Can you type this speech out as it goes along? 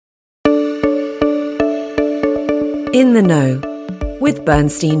In the Know with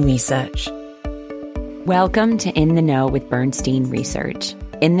Bernstein Research. Welcome to In the Know with Bernstein Research.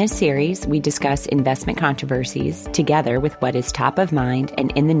 In this series, we discuss investment controversies together with what is top of mind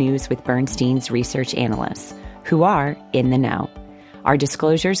and in the news with Bernstein's research analysts, who are in the know. Our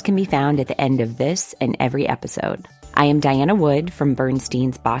disclosures can be found at the end of this and every episode. I am Diana Wood from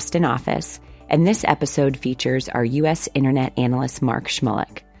Bernstein's Boston office, and this episode features our U.S. Internet analyst Mark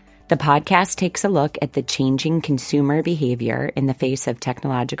Shmulik. The podcast takes a look at the changing consumer behavior in the face of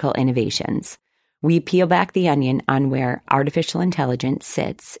technological innovations. We peel back the onion on where artificial intelligence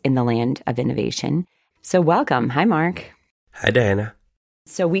sits in the land of innovation. So welcome. Hi, Mark. Hi, Diana.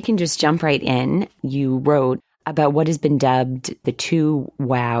 So we can just jump right in. You wrote about what has been dubbed the two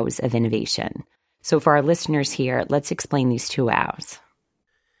wows of innovation. So for our listeners here, let's explain these two wows.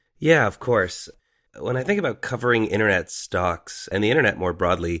 Yeah, of course. When I think about covering internet stocks and the internet more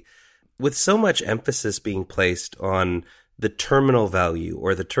broadly, with so much emphasis being placed on the terminal value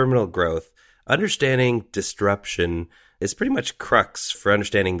or the terminal growth, understanding disruption is pretty much crux for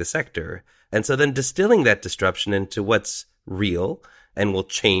understanding the sector. And so then distilling that disruption into what's real and will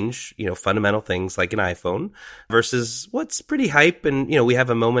change, fundamental things like an iPhone versus what's pretty hype and, we have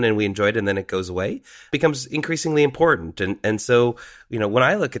a moment and we enjoy it and then it goes away becomes increasingly important. And so, when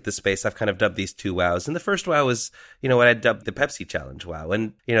I look at the space, I've kind of dubbed these two wows. And the first wow is, what I dubbed the Pepsi challenge wow.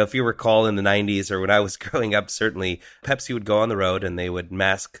 And, if you recall in the 90s or when I was growing up, certainly Pepsi would go on the road and they would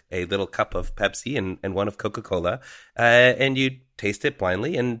mask a little cup of Pepsi and one of Coca-Cola, and you'd taste it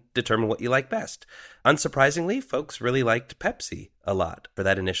blindly and determine what you like best. Unsurprisingly, folks really liked Pepsi a lot for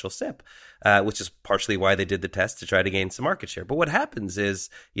that initial sip, which is partially why they did the test to try to gain some market share. But what happens is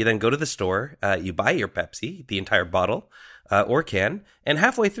you then go to the store, you buy your Pepsi, the entire bottle or can, and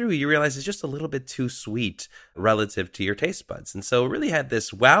halfway through you realize it's just a little bit too sweet relative to your taste buds. And so it really had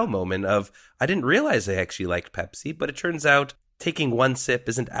this wow moment of, I didn't realize I actually liked Pepsi, but it turns out taking one sip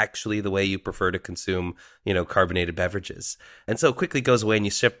isn't actually the way you prefer to consume, carbonated beverages. And so it quickly goes away and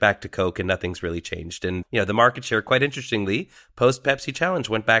you shift back to Coke and nothing's really changed. And, the market share, quite interestingly, post-Pepsi challenge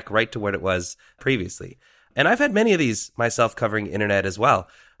went back right to what it was previously. And I've had many of these myself covering internet as well.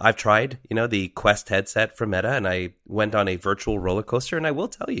 I've tried, the Quest headset from Meta, and I went on a virtual roller coaster. And I will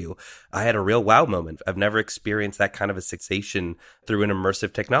tell you, I had a real wow moment. I've never experienced that kind of a sensation through an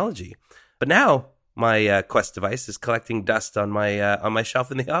immersive technology. But now, my Quest device is collecting dust on my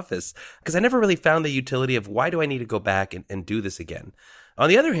shelf in the office because I never really found the utility of why do I need to go back and do this again. On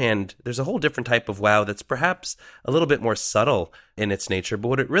the other hand, there's a whole different type of wow that's perhaps a little bit more subtle in its nature, but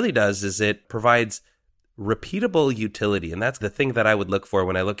what it really does is it provides repeatable utility. And that's the thing that I would look for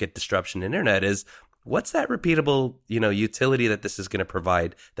when I look at disruption in internet is, what's that repeatable, utility that this is going to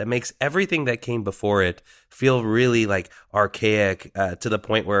provide that makes everything that came before it feel really like archaic to the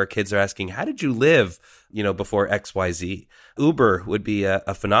point where our kids are asking, how did you live, before XYZ? Uber would be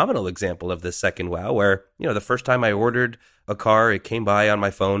a phenomenal example of this second wow where, the first time I ordered a car, it came by on my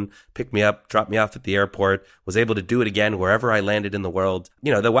phone, picked me up, dropped me off at the airport, was able to do it again wherever I landed in the world.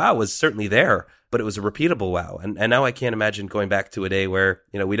 The wow was certainly there, but it was a repeatable wow. And now I can't imagine going back to a day where,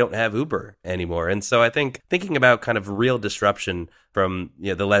 we don't have Uber anymore. And so I think thinking about kind of real disruption from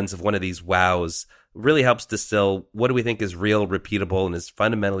the lens of one of these wows really helps distill what do we think is real, repeatable, and is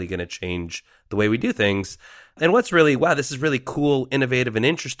fundamentally going to change the way we do things. And what's really, wow, this is really cool, innovative, and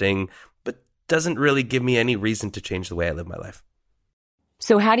interesting, but doesn't really give me any reason to change the way I live my life.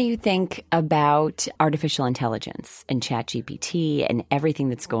 So how do you think about artificial intelligence and ChatGPT and everything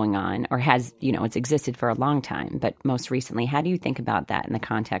that's going on, or has, it's existed for a long time, but most recently, how do you think about that in the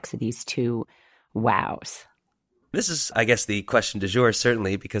context of these two wows? This is, I guess, the question du jour,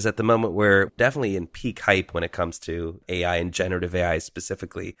 certainly, because at the moment we're definitely in peak hype when it comes to AI and generative AI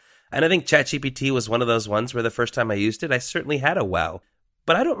specifically. And I think ChatGPT was one of those ones where the first time I used it, I certainly had a wow.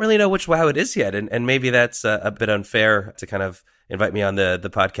 But I don't really know which wow it is yet. And maybe that's a bit unfair to kind of invite me on the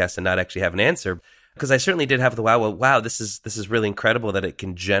podcast and not actually have an answer. Because I certainly did have the wow. Well, wow, this is really incredible that it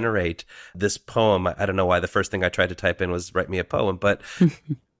can generate this poem. I don't know why the first thing I tried to type in was write me a poem, but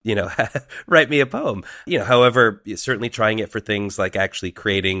write me a poem. However, certainly trying it for things like actually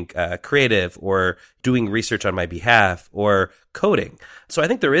creating creative or doing research on my behalf or coding. So I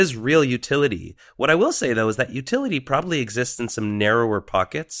think there is real utility. What I will say, though, is that utility probably exists in some narrower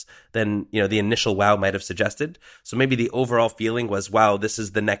pockets than, the initial wow might have suggested. So maybe the overall feeling was, wow, this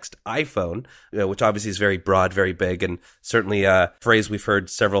is the next iPhone, which obviously is very broad, very big, and certainly a phrase we've heard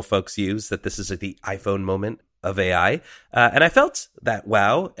several folks use, that this is the iPhone moment of AI. And I felt that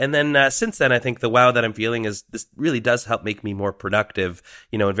wow. And then since then, I think the wow that I'm feeling is this really does help make me more productive,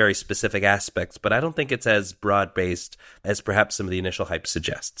 in very specific aspects. But I don't think it's as broad-based as perhaps some of the initial hype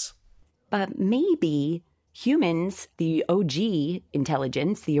suggests. But maybe humans, the OG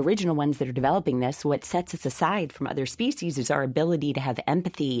intelligence, the original ones that are developing this, what sets us aside from other species is our ability to have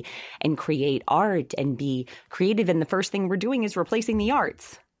empathy and create art and be creative. And the first thing we're doing is replacing the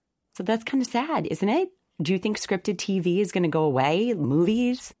arts. So that's kind of sad, isn't it? Do you think scripted TV is going to go away?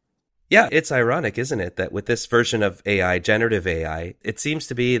 Movies? Yeah, it's ironic, isn't it, that with this version of AI, generative AI, it seems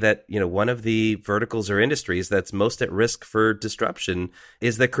to be that, one of the verticals or industries that's most at risk for disruption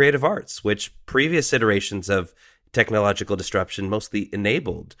is the creative arts, which previous iterations of technological disruption mostly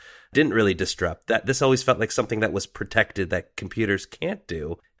enabled, didn't really disrupt. That this always felt like something that was protected that computers can't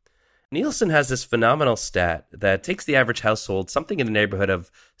do. Nielsen has this phenomenal stat that takes the average household something in the neighborhood of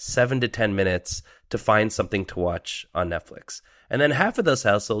 7 to 10 minutes to find something to watch on Netflix. And then half of those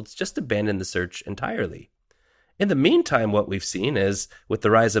households just abandon the search entirely. In the meantime, what we've seen is with the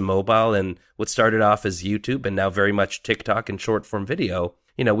rise of mobile and what started off as YouTube and now very much TikTok and short form video,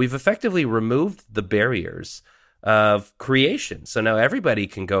 we've effectively removed the barriers of creation. So now everybody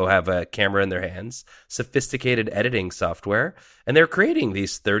can go have a camera in their hands, sophisticated editing software, and they're creating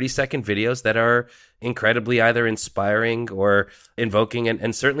these 30-second videos that are incredibly either inspiring or invoking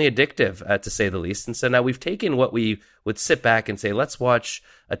and certainly addictive, to say the least. And so now we've taken what we would sit back and say, let's watch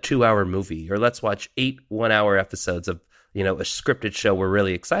a 2-hour movie or let's watch 8 one-hour episodes of, a scripted show we're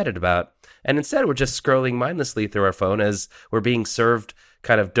really excited about. And instead, we're just scrolling mindlessly through our phone as we're being served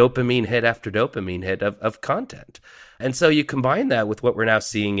kind of dopamine hit after dopamine hit of content. And so you combine that with what we're now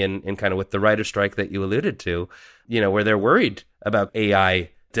seeing in kind of with the writer strike that you alluded to, where they're worried about AI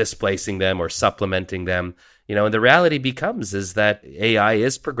displacing them or supplementing them. And the reality becomes is that AI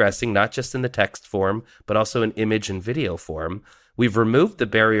is progressing not just in the text form, but also in image and video form. We've removed the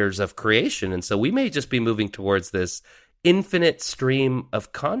barriers of creation. And so we may just be moving towards this infinite stream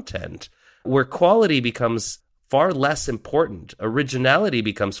of content where quality becomes far less important. Originality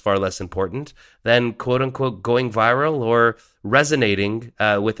becomes far less important than quote unquote going viral or resonating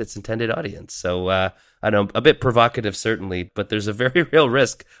with its intended audience. So I know, a bit provocative certainly, but there's a very real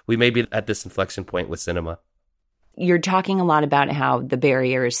risk we may be at this inflection point with cinema. You're talking a lot about how the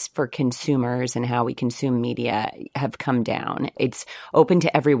barriers for consumers and how we consume media have come down. It's open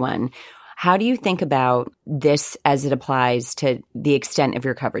to everyone. How do you think about this as it applies to the extent of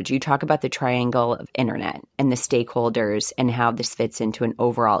your coverage? You talk about the triangle of internet and the stakeholders and how this fits into an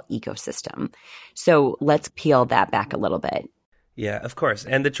overall ecosystem. So let's peel that back a little bit. Yeah, of course.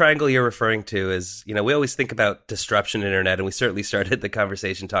 And the triangle you're referring to is, we always think about disruption in internet, and we certainly started the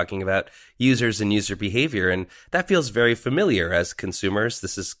conversation talking about users and user behavior, and that feels very familiar as consumers.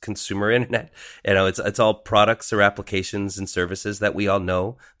 This is consumer internet. It's all products or applications and services that we all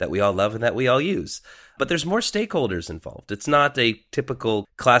know, that we all love, and that we all use. But there's more stakeholders involved. It's not a typical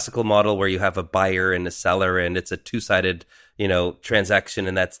classical model where you have a buyer and a seller, and it's a two-sided transaction,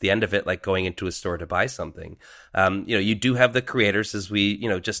 and that's the end of it, like going into a store to buy something. You do have the creators, as we,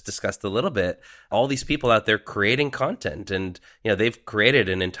 just discussed a little bit, all these people out there creating content, and, they've created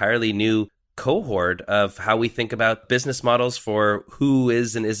an entirely new cohort of how we think about business models for who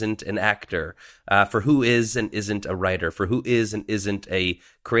is and isn't an actor, for who is and isn't a writer, for who is and isn't a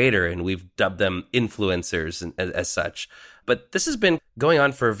creator, and we've dubbed them influencers as such. But this has been going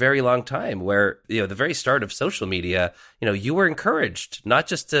on for a very long time where, the very start of social media, you were encouraged not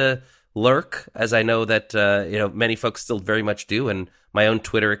just to lurk, as I know that, many folks still very much do. And my own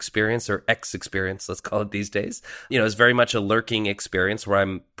Twitter experience, or X experience, let's call it these days, is very much a lurking experience where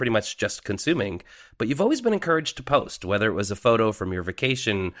I'm pretty much just consuming. But you've always been encouraged to post, whether it was a photo from your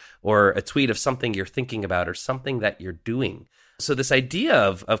vacation or a tweet of something you're thinking about or something that you're doing. So this idea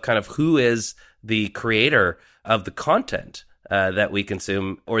of kind of who is the creator of the content that we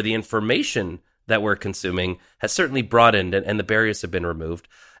consume or the information that we're consuming has certainly broadened, and the barriers have been removed.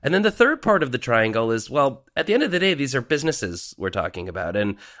 And then the third part of the triangle is, well, at the end of the day, these are businesses we're talking about.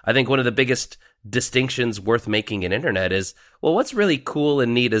 And I think one of the biggest distinctions worth making in internet is, well, what's really cool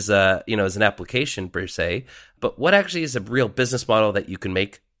and neat as as an application per se, but what actually is a real business model that you can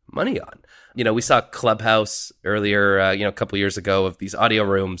make money on? We saw Clubhouse earlier, a couple years ago, of these audio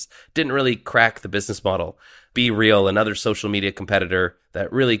rooms, didn't really crack the business model. Be Real, another social media competitor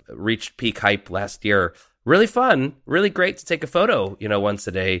that really reached peak hype last year. Really fun, really great to take a photo, once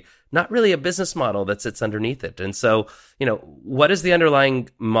a day. Not really a business model that sits underneath it. And so, what is the underlying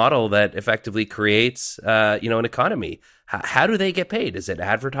model that effectively creates, an economy? How do they get paid? Is it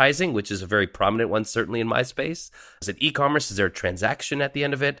advertising, which is a very prominent one, certainly in my space? Is it e-commerce? Is there a transaction at the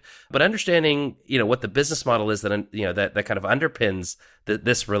end of it? But understanding, what the business model is that, that kind of underpins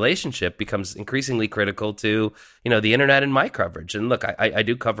this relationship becomes increasingly critical to, the internet and my coverage. And look, I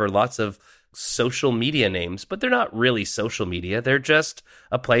do cover lots of social media names, but they're not really social media. They're just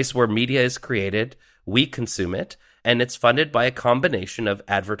a place where media is created, we consume it. And it's funded by a combination of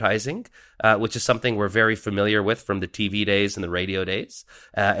advertising, which is something we're very familiar with from the TV days and the radio days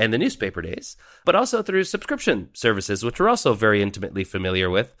and the newspaper days, but also through subscription services, which we're also very intimately familiar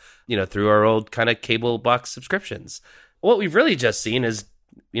with, through our old kind of cable box subscriptions. What we've really just seen is,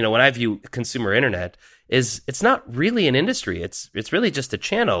 when I view consumer internet, is it's not really an industry. It's really just a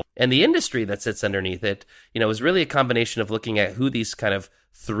channel. And the industry that sits underneath it, is really a combination of looking at who these kind of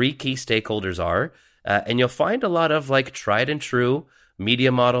three key stakeholders are. And you'll find a lot of tried and true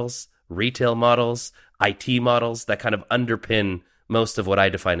media models, retail models, IT models that kind of underpin most of what I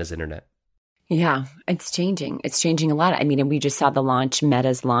define as internet. Yeah, it's changing. It's changing a lot. And we just saw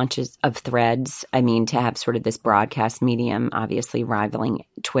Meta's launches of Threads. To have sort of this broadcast medium, obviously rivaling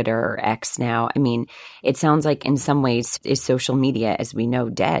Twitter or X now. It sounds like in some ways is social media, as we know,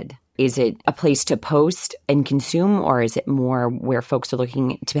 dead. Is it a place to post and consume, or is it more where folks are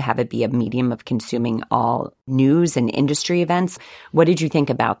looking to have it be a medium of consuming all news and industry events? What did you think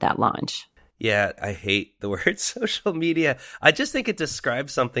about that launch? Yeah, I hate the word social media. I just think it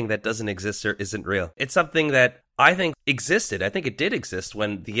describes something that doesn't exist or isn't real. It's something that I think existed. I think it did exist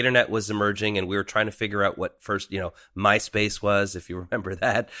when the internet was emerging and we were trying to figure out what first, MySpace was, if you remember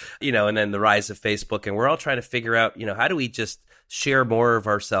that, and then the rise of Facebook. And we're all trying to figure out, how do we just share more of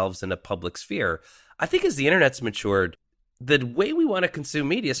ourselves in a public sphere? I think as the internet's matured, the way we want to consume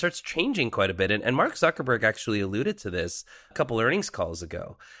media starts changing quite a bit. And Mark Zuckerberg actually alluded to this a couple earnings calls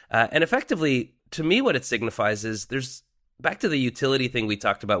ago. And effectively, to me, what it signifies is there's back to the utility thing we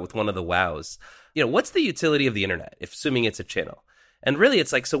talked about with one of the wows. What's the utility of the internet, if assuming it's a channel? And really,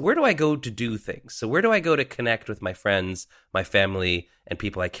 it's so where do I go to do things? So where do I go to connect with my friends, my family, and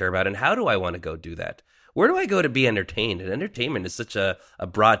people I care about? And how do I want to go do that? Where do I go to be entertained? And entertainment is such a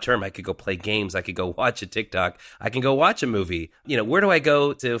broad term. I could go play games. I could go watch a TikTok. I can go watch a movie. Where do I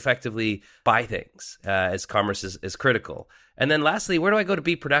go to effectively buy things as commerce is critical? And then lastly, where do I go to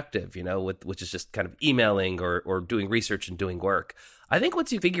be productive, which is just kind of emailing or doing research and doing work? I think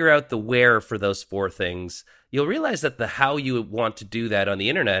once you figure out the where for those four things, you'll realize that the how you want to do that on the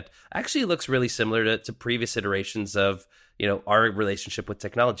internet actually looks really similar to previous iterations of, our relationship with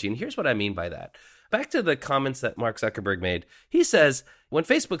technology. And here's what I mean by that. Back to the comments that Mark Zuckerberg made. He says, when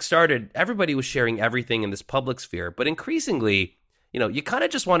Facebook started, everybody was sharing everything in this public sphere. But increasingly, you kind of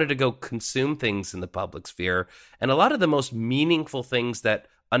just wanted to go consume things in the public sphere. And a lot of the most meaningful things that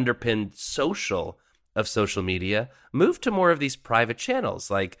underpin social media moved to more of these private channels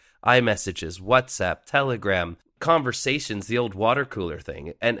like iMessages, WhatsApp, Telegram, conversations, the old water cooler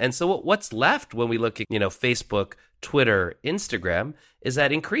thing. And so what's left when we look at, Facebook, Twitter, Instagram, is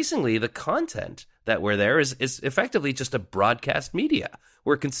that increasingly the content that we're there is effectively just a broadcast media.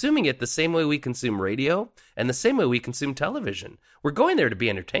 We're consuming it the same way we consume radio and the same way we consume television. We're going there to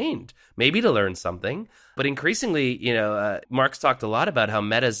be entertained, maybe to learn something. But increasingly, Mark's talked a lot about how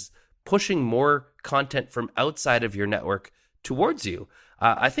Meta's pushing more content from outside of your network towards you.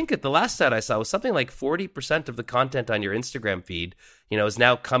 I think at the last stat I saw was something like 40% of the content on your Instagram feed, is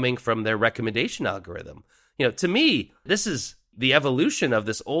now coming from their recommendation algorithm. To me, this is the evolution of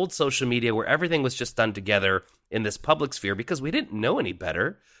this old social media where everything was just done together in this public sphere because we didn't know any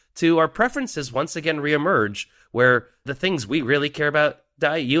better, to our preferences once again reemerge where the things we really care about,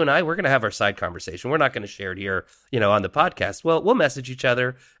 you and I, we're going to have our side conversation. We're not going to share it here, on the podcast. Well, we'll message each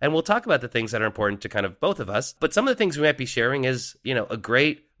other and we'll talk about the things that are important to kind of both of us. But some of the things we might be sharing is, a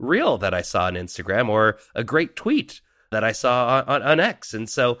great reel that I saw on Instagram or a great tweet that I saw on X. And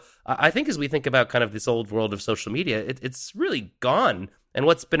so I think as we think about kind of this old world of social media, it's really gone. And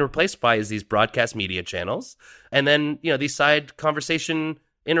what's been replaced by is these broadcast media channels and then, these side conversation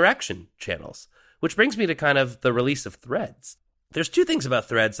interaction channels, which brings me to kind of the release of Threads. There's two things about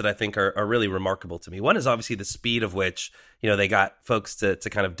Threads that I think are really remarkable to me. One is obviously the speed of which, they got folks to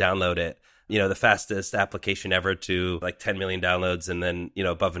kind of download it. The fastest application ever to like 10 million downloads and then,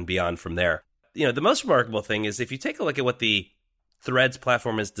 above and beyond from there. The most remarkable thing is if you take a look at what the Threads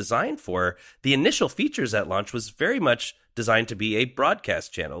platform is designed for, the initial features at launch was very much designed to be a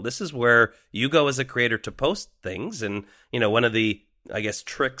broadcast channel. This is where you go as a creator to post things. And, one of the,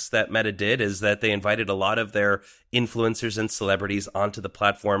 tricks that Meta did is that they invited a lot of their influencers and celebrities onto the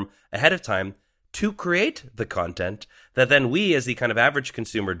platform ahead of time to create the content that then we as the kind of average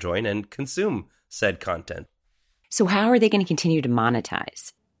consumer join and consume said content. So how are they going to continue to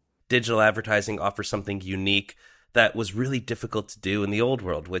monetize? Digital advertising offers something unique that was really difficult to do in the old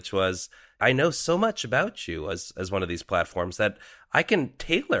world, which was, I know so much about you as one of these platforms that I can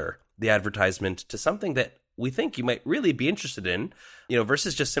tailor the advertisement to something that we think you might really be interested in,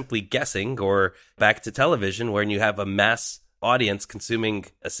 versus just simply guessing, or back to television when you have a mass audience consuming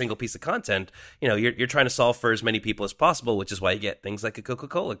a single piece of content, you're trying to solve for as many people as possible, which is why you get things like a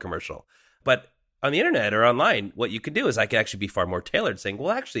Coca-Cola commercial. But on the internet or online, what you can do is I can actually be far more tailored, saying,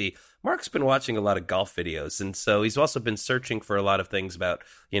 well, actually, Mark's been watching a lot of golf videos. And so he's also been searching for a lot of things about,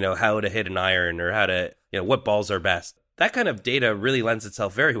 how to hit an iron or how to, what balls are best. That kind of data really lends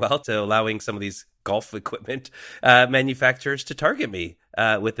itself very well to allowing some of these golf equipment manufacturers to target me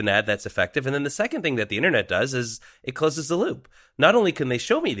with an ad that's effective. And then the second thing that the internet does is it closes the loop. Not only can they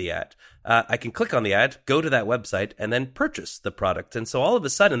show me the ad, I can click on the ad, go to that website, and then purchase the product. And so all of a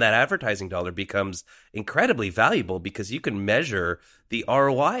sudden, that advertising dollar becomes incredibly valuable because you can measure the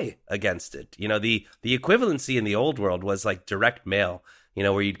ROI against it. The equivalency in the old world was like direct mail,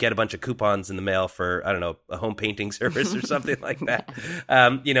 where you'd get a bunch of coupons in the mail for, I don't know, a home painting service or something like that,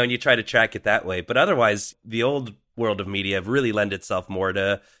 and you try to track it that way. But otherwise, the old world of media really lend itself more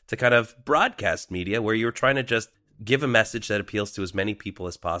to kind of broadcast media, where you're trying to just give a message that appeals to as many people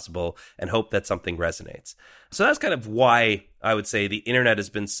as possible and hope that something resonates. So that's kind of why I would say the internet has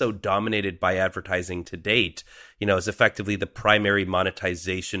been so dominated by advertising to date, is effectively the primary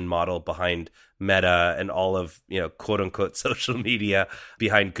monetization model behind Meta and all of, quote unquote social media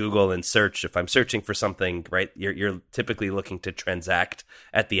behind Google and search. If I'm searching for something, right, you're typically looking to transact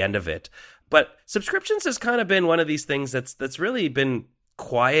at the end of it. But subscriptions has kind of been one of these things that's really been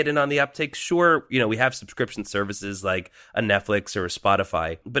quiet and on the uptake. Sure, we have subscription services like a Netflix or a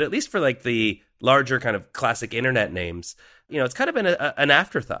Spotify, but at least for like the larger kind of classic internet names, it's kind of been an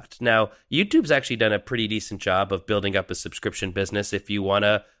afterthought. Now, YouTube's actually done a pretty decent job of building up a subscription business if you want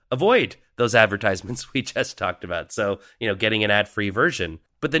to avoid those advertisements we just talked about. So, getting an ad-free version.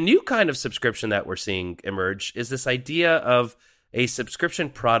 But the new kind of subscription that we're seeing emerge is this idea of a subscription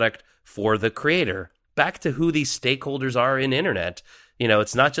product for the creator. Back to who these stakeholders are in internet.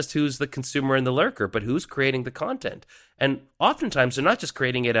 It's not just who's the consumer and the lurker, but who's creating the content. And oftentimes they're not just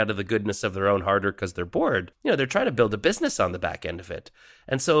creating it out of the goodness of their own heart or because they're bored. They're trying to build a business on the back end of it.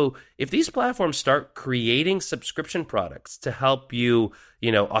 And so if these platforms start creating subscription products to help you,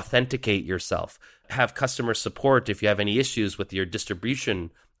 authenticate yourself, have customer support if you have any issues with your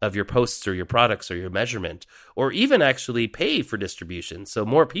distribution of your posts or your products or your measurement, or even actually pay for distribution so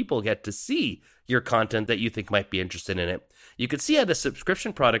more people get to see your content that you think might be interested in it. You could see how the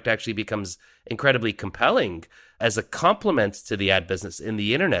subscription product actually becomes incredibly compelling as a complement to the ad business in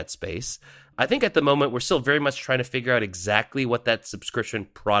the internet space. I think at the moment, we're still very much trying to figure out exactly what that subscription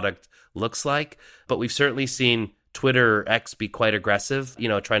product looks like, but we've certainly seen Twitter or X be quite aggressive,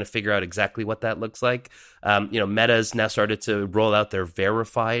 trying to figure out exactly what that looks like. Meta's now started to roll out their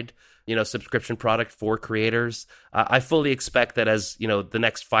verified, subscription product for creators. I fully expect that as, the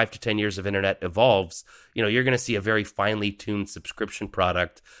next 5 to 10 years of internet evolves, you're going to see a very finely tuned subscription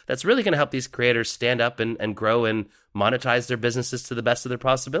product that's really going to help these creators stand up and grow and monetize their businesses to the best of their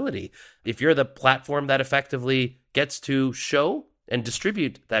possibility. If you're the platform that effectively gets to show and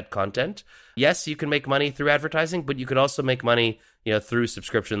distribute that content, yes, you can make money through advertising, but you could also make money, through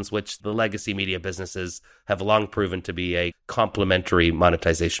subscriptions, which the legacy media businesses have long proven to be a complementary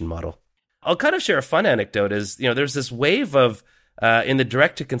monetization model. I'll kind of share a fun anecdote is, there's this wave of, in the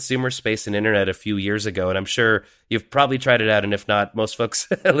direct-to-consumer space in internet a few years ago, and I'm sure you've probably tried it out, and if not, most folks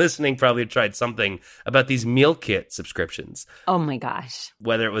listening probably tried something about these meal kit subscriptions. Oh my gosh.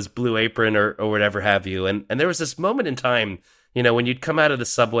 Whether it was Blue Apron or whatever have you. And there was this moment in time, when you'd come out of the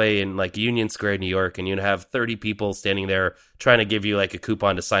subway in like Union Square, New York, and you'd have 30 people standing there trying to give you like a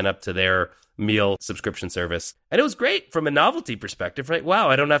coupon to sign up to their meal subscription service. And it was great from a novelty perspective, right? Wow,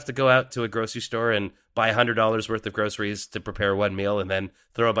 I don't have to go out to a grocery store and buy $100 worth of groceries to prepare one meal and then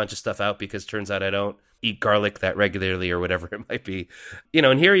throw a bunch of stuff out because turns out I don't eat garlic that regularly or whatever it might be.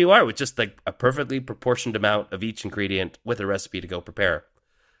 And here you are with just like a perfectly proportioned amount of each ingredient with a recipe to go prepare.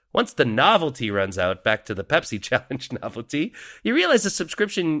 Once the novelty runs out, back to the Pepsi Challenge novelty, you realize the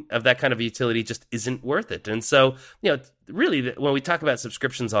subscription of that kind of utility just isn't worth it. And so, really, when we talk about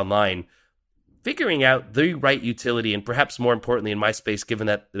subscriptions online, figuring out the right utility, and perhaps more importantly in my space, given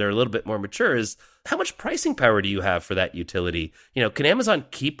that they're a little bit more mature, is how much pricing power do you have for that utility? Can Amazon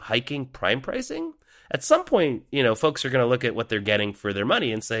keep hiking Prime pricing? At some point, folks are going to look at what they're getting for their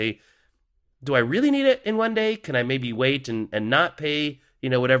money and say, do I really need it in one day? Can I maybe wait and not pay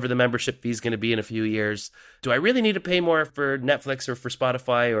whatever the membership fee is going to be in a few years? Do I really need to pay more for Netflix or for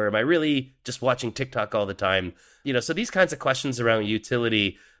Spotify, or am I really just watching TikTok all the time? So these kinds of questions around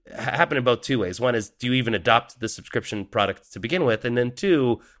utility happen in both two ways. One is, do you even adopt the subscription product to begin with? And then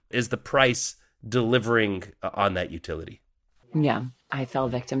two, is the price delivering on that utility? Yeah, I fell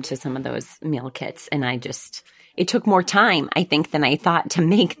victim to some of those meal kits, and it took more time, I think, than I thought to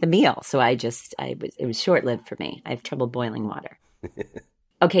make the meal. So it was short-lived for me. I have trouble boiling water.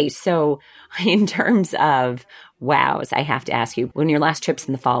 Okay, so in terms of wows, I have to ask you, when your last trips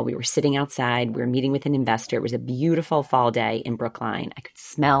in the fall, we were sitting outside, we were meeting with an investor. It was a beautiful fall day in Brookline. I could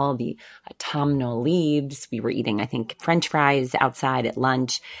smell the autumnal leaves. We were eating, I think, French fries outside at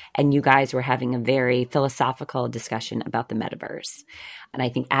lunch, and you guys were having a very philosophical discussion about the metaverse. And I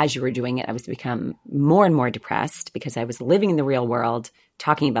think as you were doing it, I was become more and more depressed because I was living in the real world,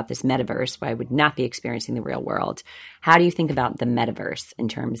 talking about this metaverse where I would not be experiencing the real world. How do you think about the metaverse in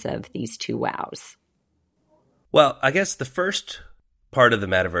terms of these two wows? Well, I guess the first part of the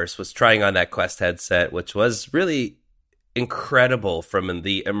metaverse was trying on that Quest headset, which was really incredible from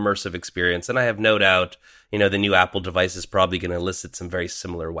the immersive experience. And I have no doubt, the new Apple device is probably going to elicit some very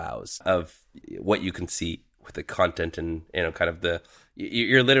similar wows of what you can see with the content and, kind of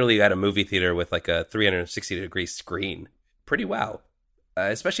you're literally at a movie theater with like a 360-degree screen. Pretty wow.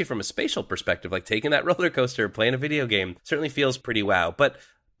 Especially from a spatial perspective, like taking that roller coaster, playing a video game, certainly feels pretty wow. But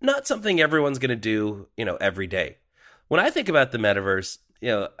not something everyone's going to do, every day. When I think about the metaverse,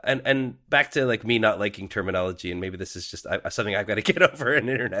 and back to like me not liking terminology, and maybe this is just something I've got to get over on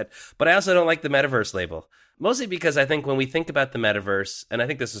the internet, but I also don't like the metaverse label. Mostly because I think when we think about the metaverse, and I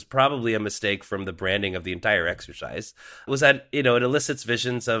think this is probably a mistake from the branding of the entire exercise, was that, it elicits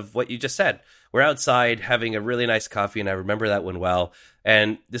visions of what you just said. We're outside having a really nice coffee, and I remember that one well.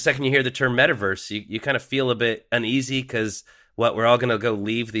 And the second you hear the term metaverse, you kind of feel a bit uneasy because we're all going to go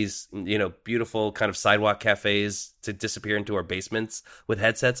leave these, beautiful kind of sidewalk cafes to disappear into our basements with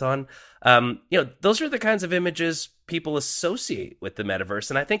headsets on. Those are the kinds of images people associate with the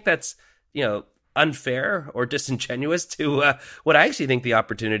metaverse. And I think that's, unfair or disingenuous to what I actually think the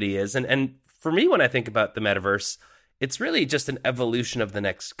opportunity is. And for me, when I think about the metaverse, it's really just an evolution of the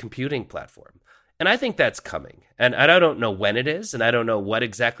next computing platform. And I think that's coming. And I don't know when it is, and I don't know what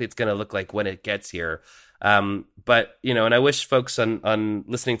exactly it's going to look like when it gets here. But, and I wish folks on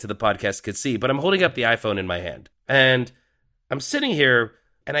listening to the podcast could see, but I'm holding up the iPhone in my hand. And I'm sitting here,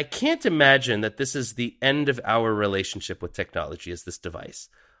 and I can't imagine that this is the end of our relationship with technology as this device.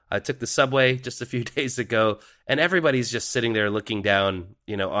 I took the subway just a few days ago, and everybody's just sitting there looking down,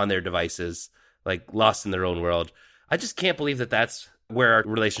 on their devices, like lost in their own world. I just can't believe that that's where our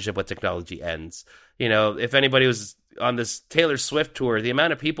relationship with technology ends. If anybody was on this Taylor Swift tour, the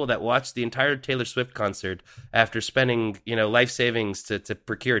amount of people that watched the entire Taylor Swift concert after spending, life savings to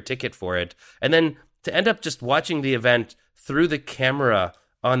procure a ticket for it, and then to end up just watching the event through the camera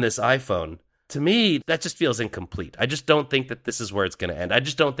on this iPhone, to me, that just feels incomplete. I just don't think that this is where it's going to end. I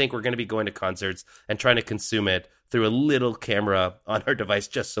just don't think we're going to be going to concerts and trying to consume it through a little camera on our device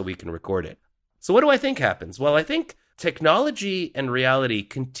just so we can record it. So what do I think happens? Well, I think technology and reality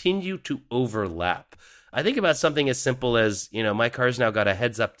continue to overlap. I think about something as simple as, my car's now got a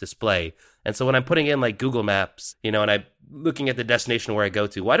heads-up display. And so when I'm putting in like Google Maps, and I'm looking at the destination where I go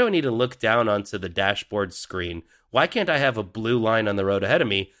to, why do I need to look down onto the dashboard screen? Why can't I have a blue line on the road ahead of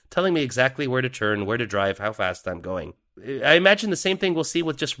me telling me exactly where to turn, where to drive, how fast I'm going? I imagine the same thing we'll see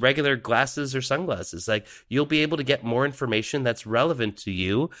with just regular glasses or sunglasses. Like, you'll be able to get more information that's relevant to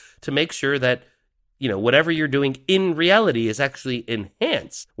you to make sure that, whatever you're doing in reality is actually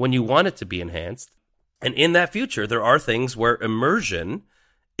enhanced when you want it to be enhanced. And in that future, there are things where immersion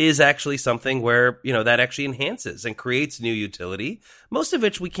is actually something where, that actually enhances and creates new utility, most of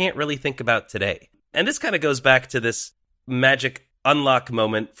which we can't really think about today. And this kind of goes back to this magic unlock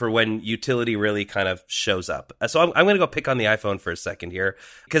moment for when utility really kind of shows up. So I'm going to go pick on the iPhone for a second here,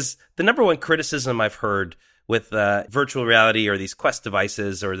 because the number one criticism I've heard with virtual reality or these Quest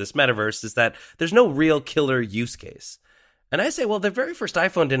devices or this metaverse is that there's no real killer use case. And I say, well, the very first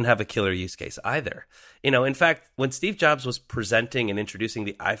iPhone didn't have a killer use case either. In fact, when Steve Jobs was presenting and introducing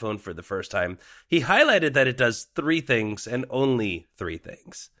the iPhone for the first time, he highlighted that it does three things and only three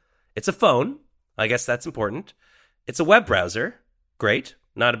things. It's a phone. I guess that's important. It's a web browser. Great.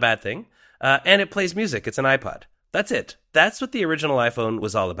 Not a bad thing. And it plays music. It's an iPod. That's it. That's what the original iPhone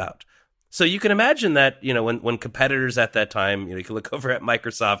was all about. So you can imagine that, when competitors at that time, you can look over at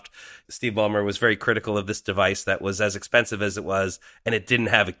Microsoft. Steve Ballmer was very critical of this device that was as expensive as it was, and it didn't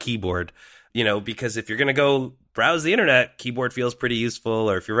have a keyboard, because if you're going to go browse the internet, keyboard feels pretty useful.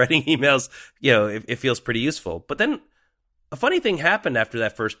 Or if you're writing emails, it feels pretty useful. But then a funny thing happened after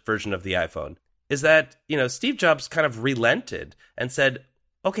that first version of the iPhone is that, Steve Jobs kind of relented and said,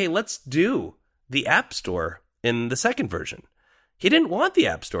 okay, let's do the App Store in the second version. He didn't want the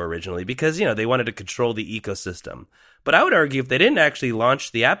App Store originally because, they wanted to control the ecosystem. But I would argue if they didn't actually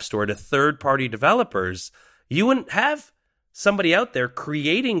launch the App Store to third-party developers, you wouldn't have somebody out there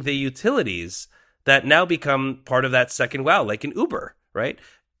creating the utilities that now become part of that second wow, like an Uber, right?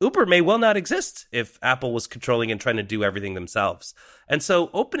 Uber may well not exist if Apple was controlling and trying to do everything themselves. And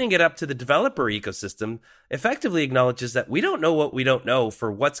so opening it up to the developer ecosystem effectively acknowledges that we don't know what we don't know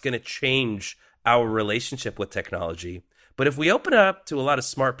for what's going to change our relationship with technology. But if we open it up to a lot of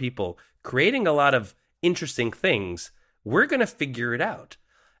smart people creating a lot of interesting things, we're going to figure it out.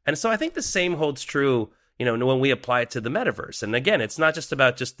 And so I think the same holds true, when we apply it to the metaverse. And again, it's not just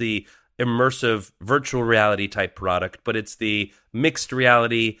about just the immersive virtual reality type product, but it's the mixed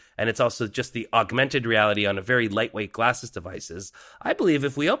reality, and it's also just the augmented reality on a very lightweight glasses devices. I believe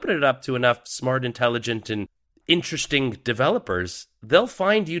if we open it up to enough smart, intelligent, and interesting developers, they'll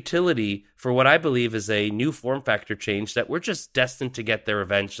find utility for what I believe is a new form factor change that we're just destined to get there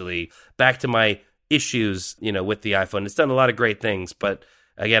eventually. Back to my issues, with the iPhone. It's done a lot of great things, but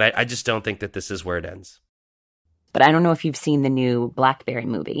again, I just don't think that this is where it ends. But I don't know if you've seen the new BlackBerry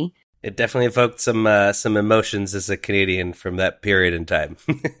movie. It definitely evoked some emotions as a Canadian from that period in time.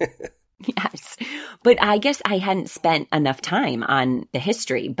 Yes. But I guess I hadn't spent enough time on the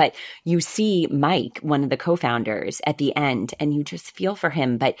history. But you see Mike, one of the co-founders, at the end, and you just feel for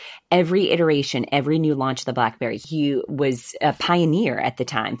him. But every iteration, every new launch of the BlackBerry, he was a pioneer at the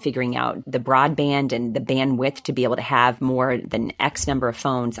time, figuring out the broadband and the bandwidth to be able to have more than X number of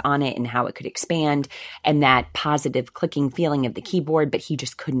phones on it and how it could expand, and that positive clicking feeling of the keyboard, but he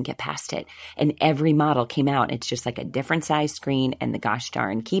just couldn't get past it. And every model came out. It's just like a different size screen and the gosh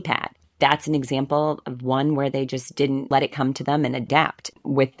darn keypad. That's an example of one where they just didn't let it come to them and adapt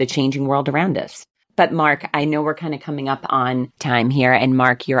with the changing world around us. But Mark, I know we're kind of coming up on time here. And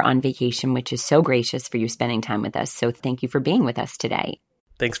Mark, you're on vacation, which is so gracious for you spending time with us. So thank you for being with us today.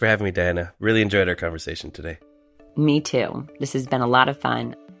 Thanks for having me, Diana. Really enjoyed our conversation today. Me too. This has been a lot of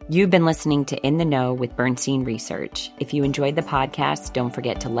fun. You've been listening to In the Know with Bernstein Research. If you enjoyed the podcast, don't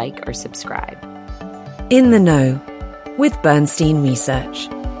forget to like or subscribe. In the Know with Bernstein Research.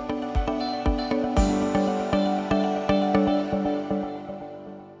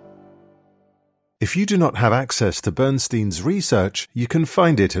 If you do not have access to Bernstein's research, you can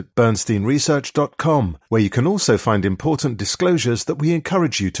find it at bernsteinresearch.com, where you can also find important disclosures that we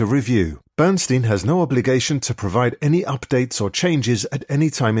encourage you to review. Bernstein has no obligation to provide any updates or changes at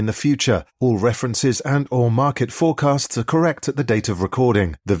any time in the future. All references and/or market forecasts are correct at the date of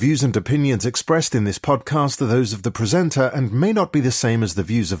recording. The views and opinions expressed in this podcast are those of the presenter and may not be the same as the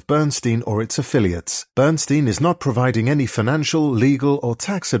views of Bernstein or its affiliates. Bernstein is not providing any financial, legal, or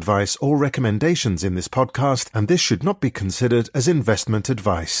tax advice or recommendations in this podcast, and this should not be considered as investment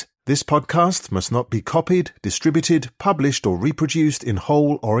advice. This podcast must not be copied, distributed, published, or reproduced in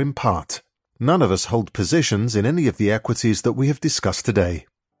whole or in part. None of us hold positions in any of the equities that we have discussed today.